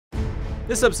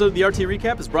This episode of the RT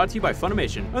Recap is brought to you by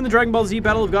Funimation. Own the Dragon Ball Z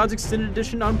Battle of Gods Extended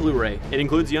Edition on Blu-ray. It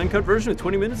includes the uncut version with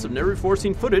 20 minutes of never before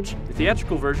seen footage, the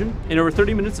theatrical version, and over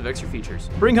 30 minutes of extra features.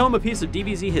 Bring home a piece of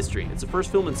DBZ history. It's the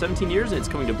first film in 17 years, and it's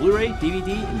coming to Blu-ray,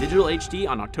 DVD, and digital HD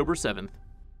on October 7th.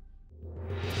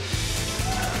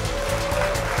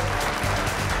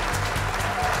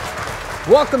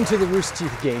 Welcome to the Rooster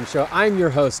Teeth Game Show. I'm your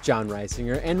host, Jon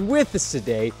Risinger, and with us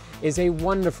today is a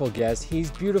wonderful guest.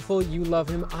 He's beautiful, you love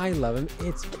him, I love him.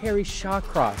 It's Kerry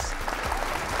Shawcross.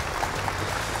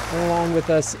 And along with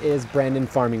us is Brandon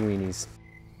Farming Weenies.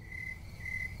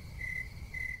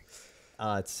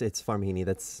 It's Farmini.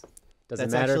 That's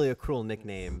matter. Actually a cruel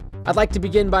nickname. I'd like to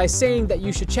begin by saying that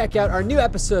you should check out our new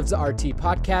episodes of the RT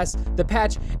Podcast, The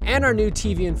Patch, and our new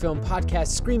TV and film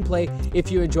podcast, Screenplay,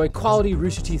 if you enjoy quality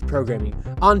Rooster Teeth programming.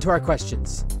 On to our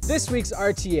questions. This week's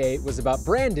RTA was about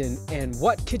Brandon and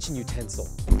what kitchen utensil?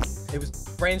 It was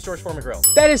Brandon's George Foreman grill.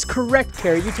 That is correct,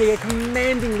 Kerry. You take a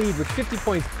commanding lead with 50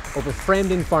 points over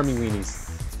Brandon Farming Weenies.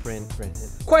 Brandon.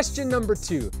 Question number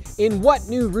 2. In what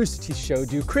new Rooster Teeth show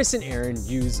do Chris and Aaron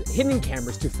use hidden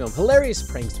cameras to film hilarious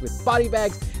pranks with body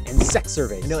bags and sex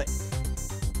surveys? I know it.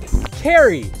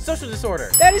 Kerry. Social disorder.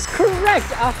 That is correct.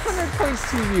 100 points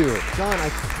to you. John,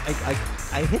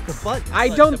 I hit the button. I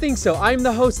don't think so. I'm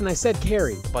the host and I said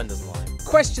Kerry. The button doesn't lie.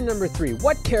 Question number 3.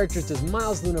 What characters does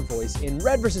Miles Luna voice in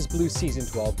Red vs. Blue Season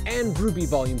 12 and Ruby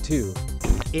Volume 2?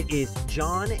 It is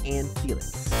John and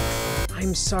Felix.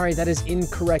 I'm sorry, that is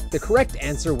incorrect. The correct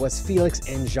answer was Felix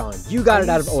and Jean. You got it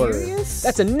out of order. Serious?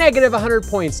 That's a negative 100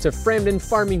 points to Framden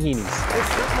Farming Heenies.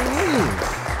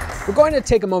 We're going to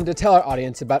take a moment to tell our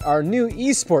audience about our new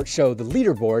esports show, The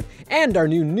Leaderboard, and our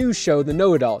new news show, The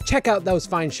Know-It-All. Check out those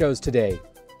fine shows today.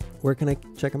 Where can I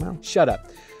check them out? Shut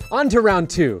up. On to round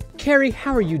 2. Kerry,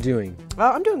 how are you doing?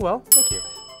 I'm doing well, thank you.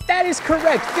 That is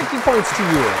correct. 50 points to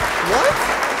you.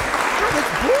 What?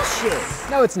 That's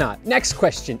bullshit. No, it's not. Next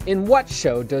question. In what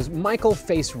show does Michael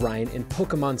face Ryan in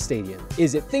Pokemon Stadium?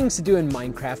 Is it Things to Do in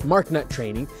Minecraft, Mark Nut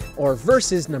Training, or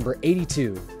Versus number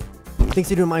 82? Things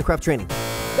to Do in Minecraft training.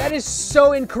 That is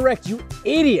so incorrect, you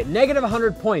idiot. Negative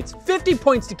 100 points. 50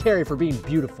 points to Kerry for being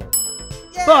beautiful.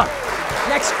 Yay! Fuck.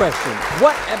 Next question.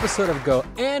 What episode of Go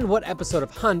and what episode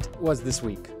of Hunt was this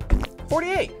week?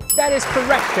 48. That is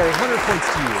correct, Kerry. 100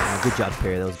 points to you. Good job,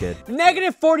 Perry. That was good.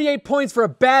 Negative 48 points for a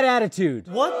bad attitude.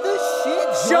 What the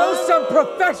shit, John? Show some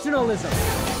professionalism.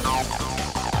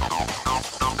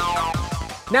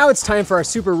 Now it's time for our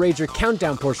Super Rager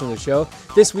Countdown portion of the show.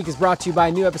 This week is brought to you by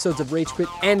new episodes of Rage Quit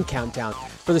and Countdown.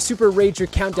 For the Super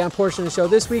Rager Countdown portion of the show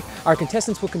this week, our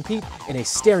contestants will compete in a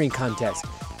staring contest.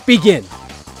 Begin.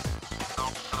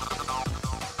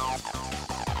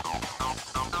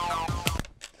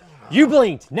 You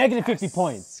blinked. Negative 50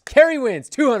 points. Kerry wins.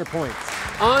 200 points.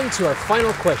 On to our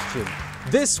final question.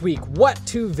 This week, what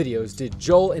 2 videos did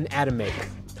Joel and Adam make?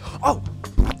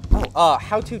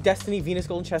 How to Destiny Venus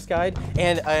Golden Chess Guide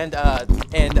and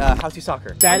How to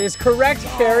Soccer. That is correct,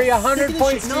 Kerry. 100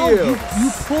 points to you.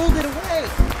 You pulled it away.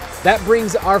 That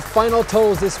brings our final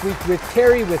totals this week with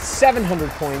Kerry with 700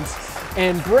 points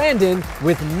and Brandon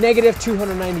with negative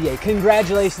 298.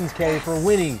 Congratulations, Kerry, for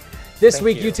winning. This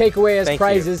week you take away as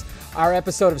prizes our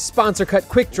episode of Sponsor Cut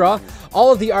Quick Draw,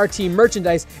 all of the RT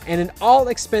merchandise, and an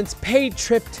all-expense paid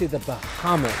trip to the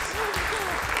Bahamas.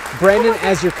 Brandon,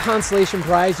 as your consolation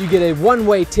prize, you get a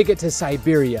one-way ticket to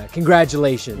Siberia.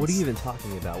 Congratulations. What are you even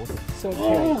talking about? So,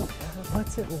 Kerry,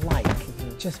 what's it like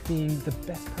just being the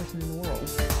best person in the world?